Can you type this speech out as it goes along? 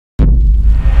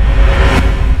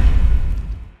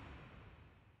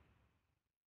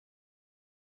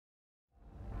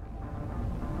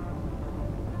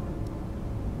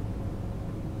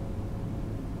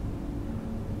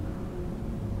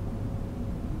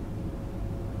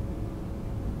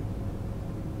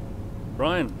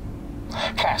Brian,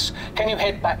 Cass, can you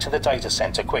head back to the data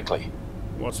center quickly?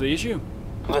 what's the issue?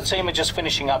 The team are just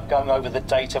finishing up going over the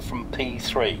data from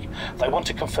P3. They want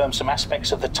to confirm some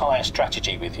aspects of the tyre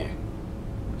strategy with you.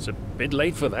 It's a bit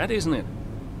late for that, isn't it?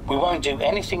 We won't do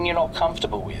anything you're not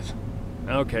comfortable with.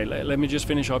 Okay, let me just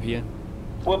finish up here.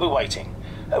 We'll be waiting,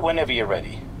 whenever you're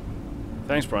ready.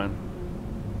 Thanks, Brian.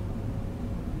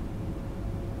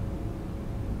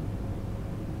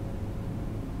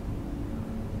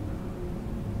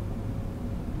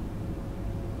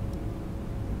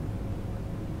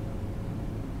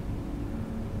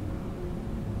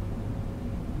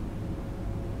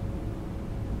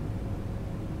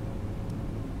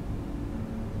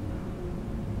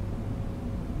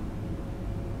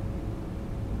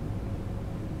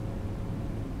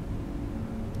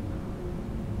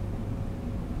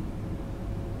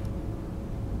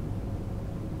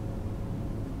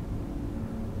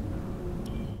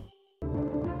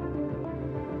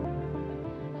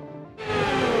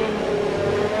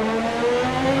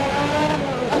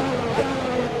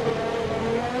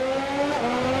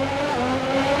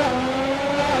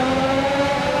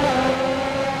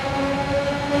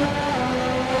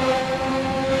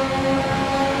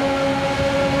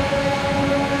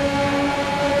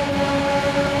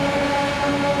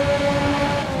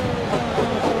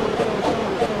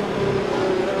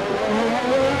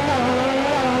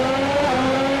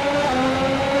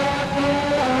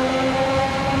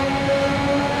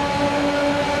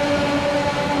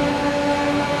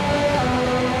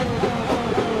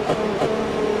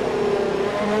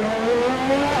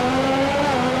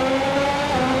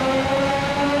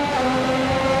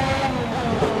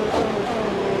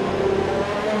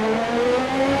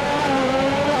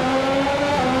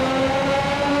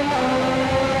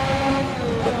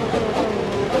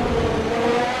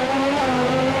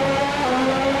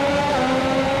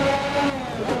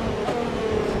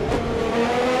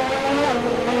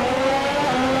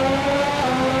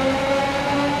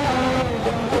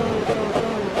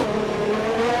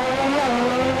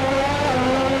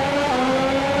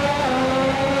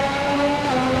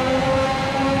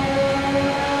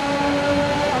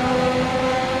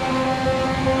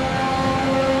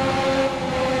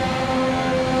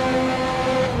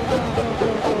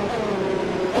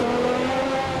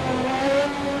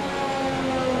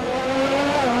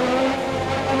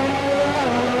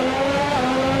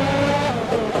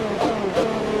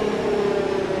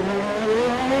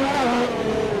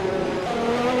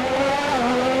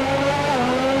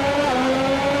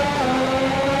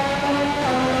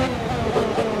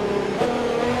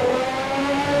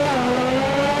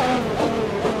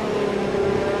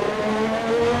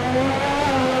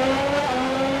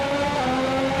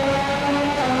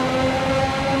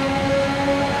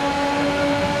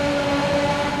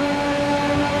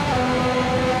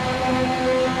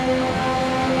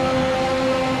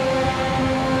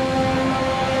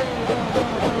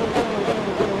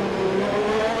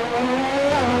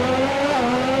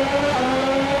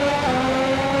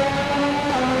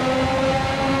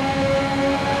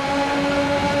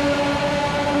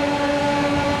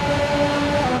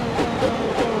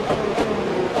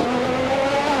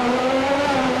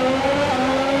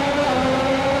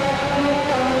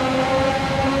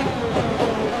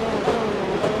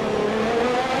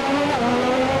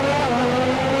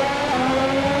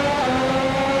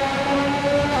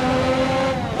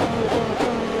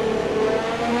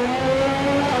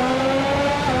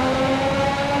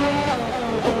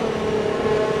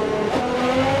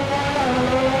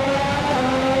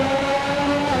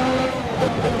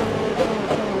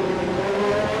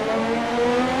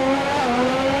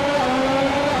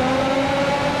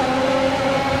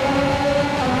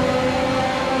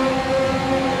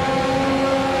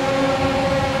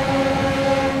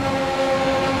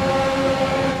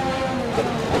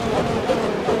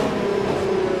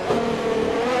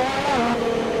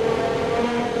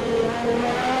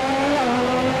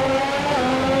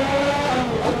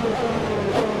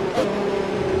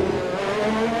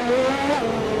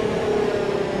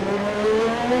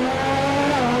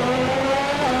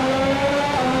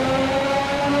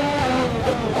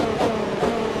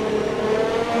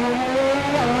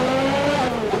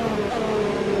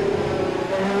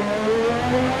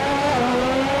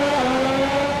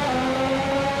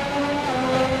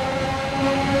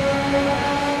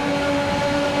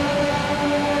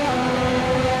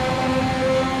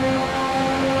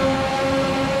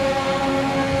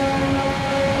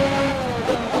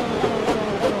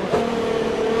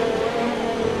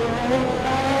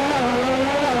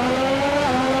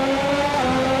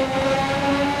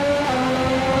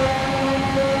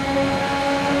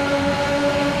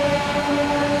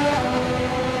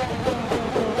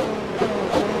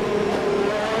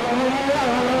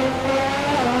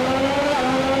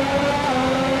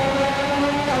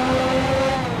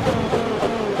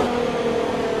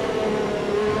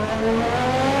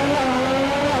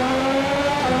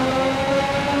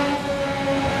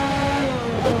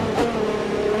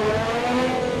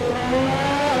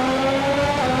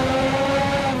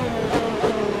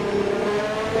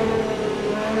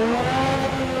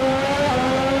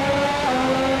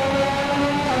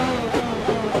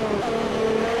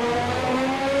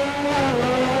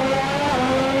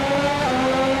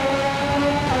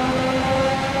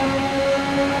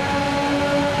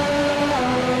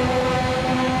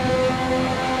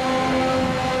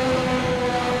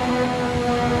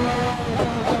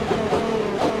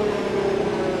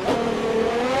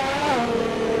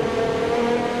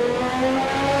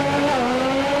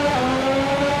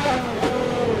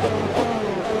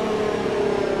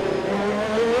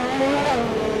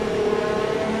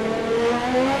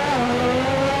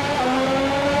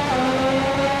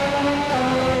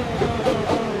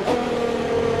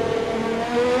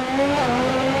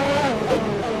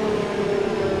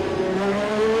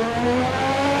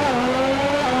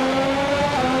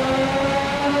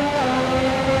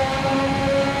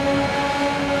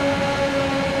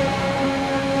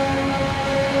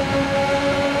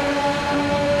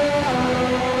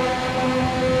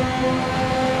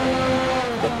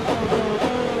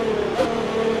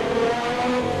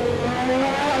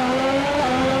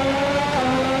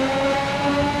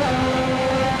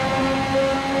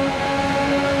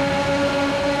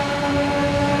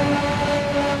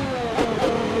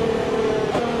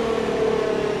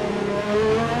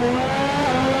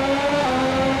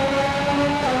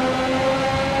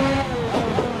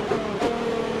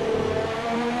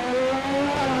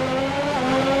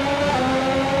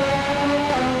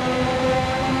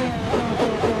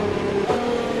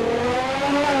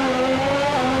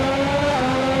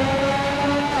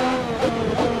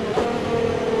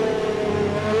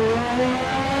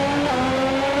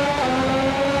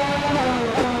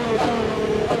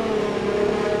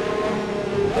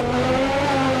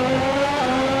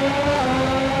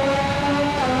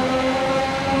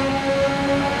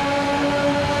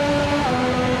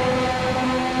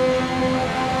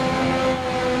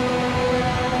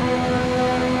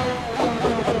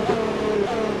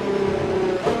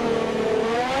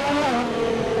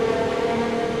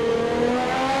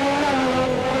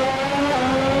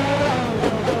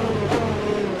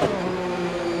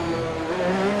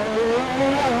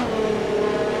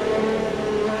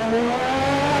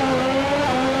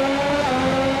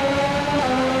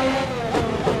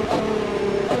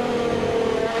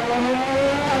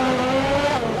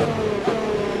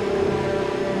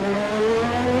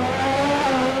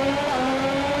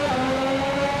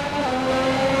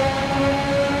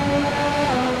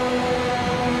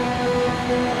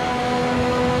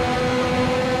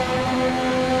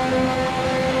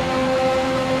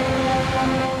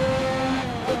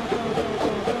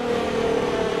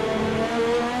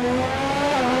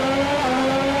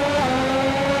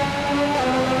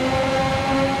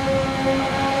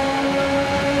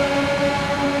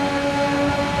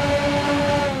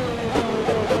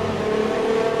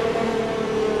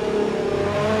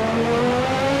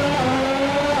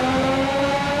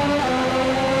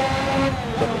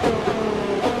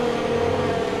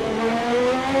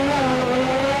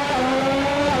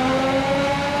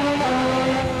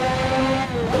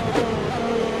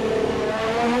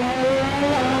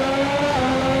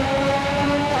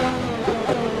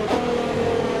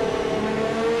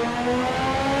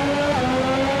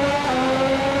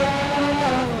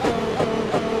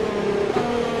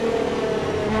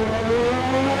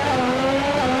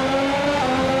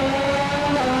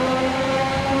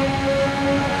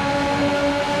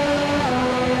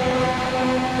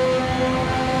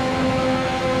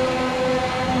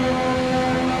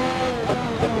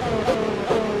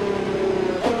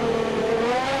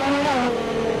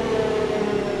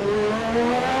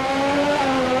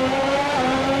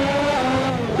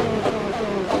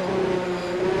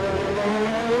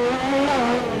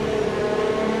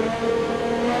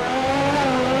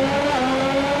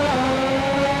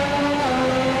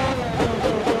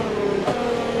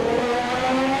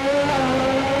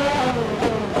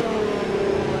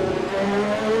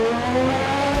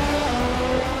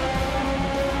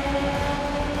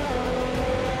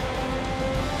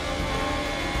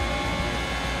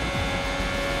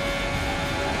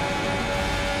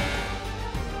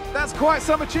 That's quite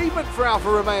some achievement for Alfa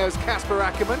Romeo's Kasper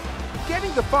Ackermann,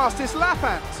 getting the fastest lap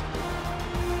hands.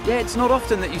 Yeah, it's not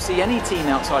often that you see any team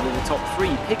outside of the top 3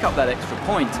 pick up that extra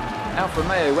point. Alfa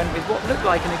Romeo went with what looked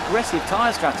like an aggressive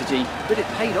tyre strategy, but it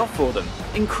paid off for them.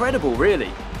 Incredible,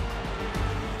 really.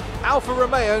 Alfa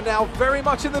Romeo now very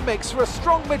much in the mix for a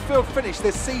strong midfield finish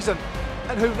this season.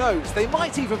 And who knows, they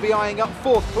might even be eyeing up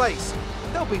 4th place.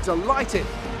 They'll be delighted.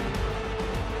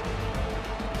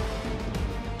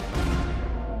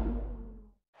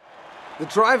 The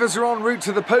drivers are en route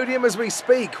to the podium as we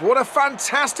speak. What a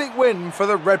fantastic win for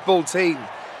the Red Bull team.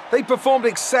 They performed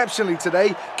exceptionally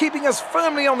today, keeping us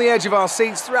firmly on the edge of our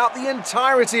seats throughout the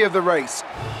entirety of the race.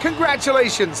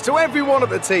 Congratulations to everyone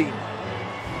at the team.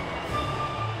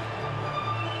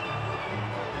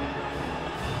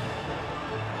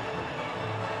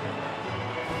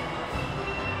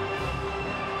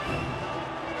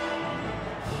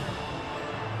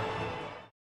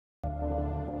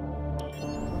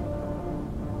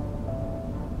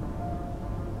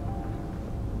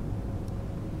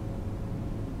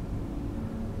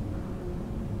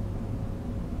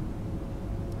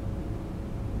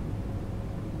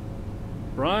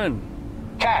 Brian.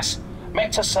 Cass,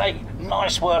 meant to say,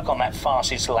 nice work on that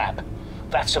fastest lap.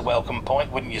 That's a welcome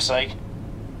point, wouldn't you say?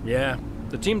 Yeah,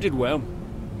 the team did well.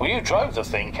 Well, you drove the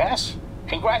thing, Cass.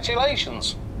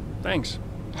 Congratulations. Thanks.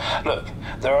 Look,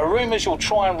 there are rumours you'll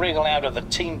try and wriggle out of the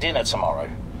team dinner tomorrow.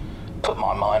 Put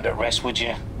my mind at rest, would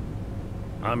you?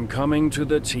 I'm coming to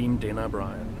the team dinner,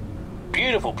 Brian.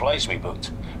 Beautiful place we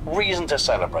booked. Reason to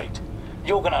celebrate.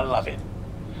 You're gonna love it.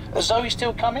 Is Zoe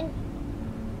still coming?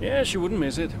 Yeah, she wouldn't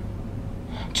miss it.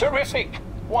 Terrific.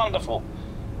 Wonderful.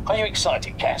 Are you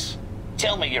excited, Cass?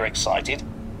 Tell me you're excited.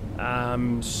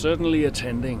 I'm certainly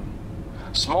attending.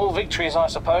 Small victories, I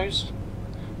suppose.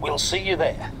 We'll see you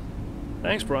there.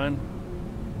 Thanks, Brian.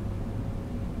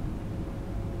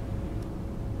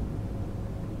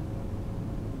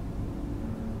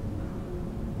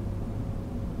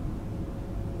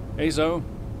 Hey, Zoe.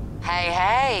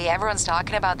 Hey, everyone's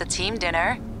talking about the team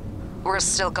dinner. We're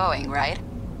still going, right?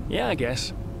 Yeah, I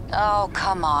guess. Oh,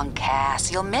 come on, Cass.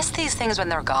 You'll miss these things when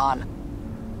they're gone.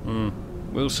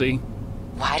 We'll see.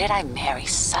 Why did I marry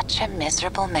such a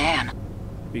miserable man?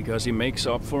 Because he makes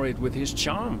up for it with his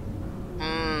charm.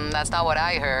 That's not what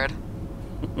I heard.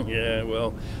 Yeah,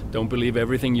 well, don't believe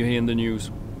everything you hear in the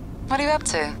news. What are you up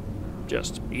to?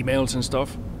 Just emails and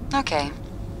stuff. Okay.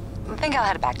 I think I'll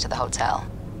head back to the hotel.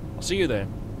 I'll see you there.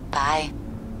 Bye.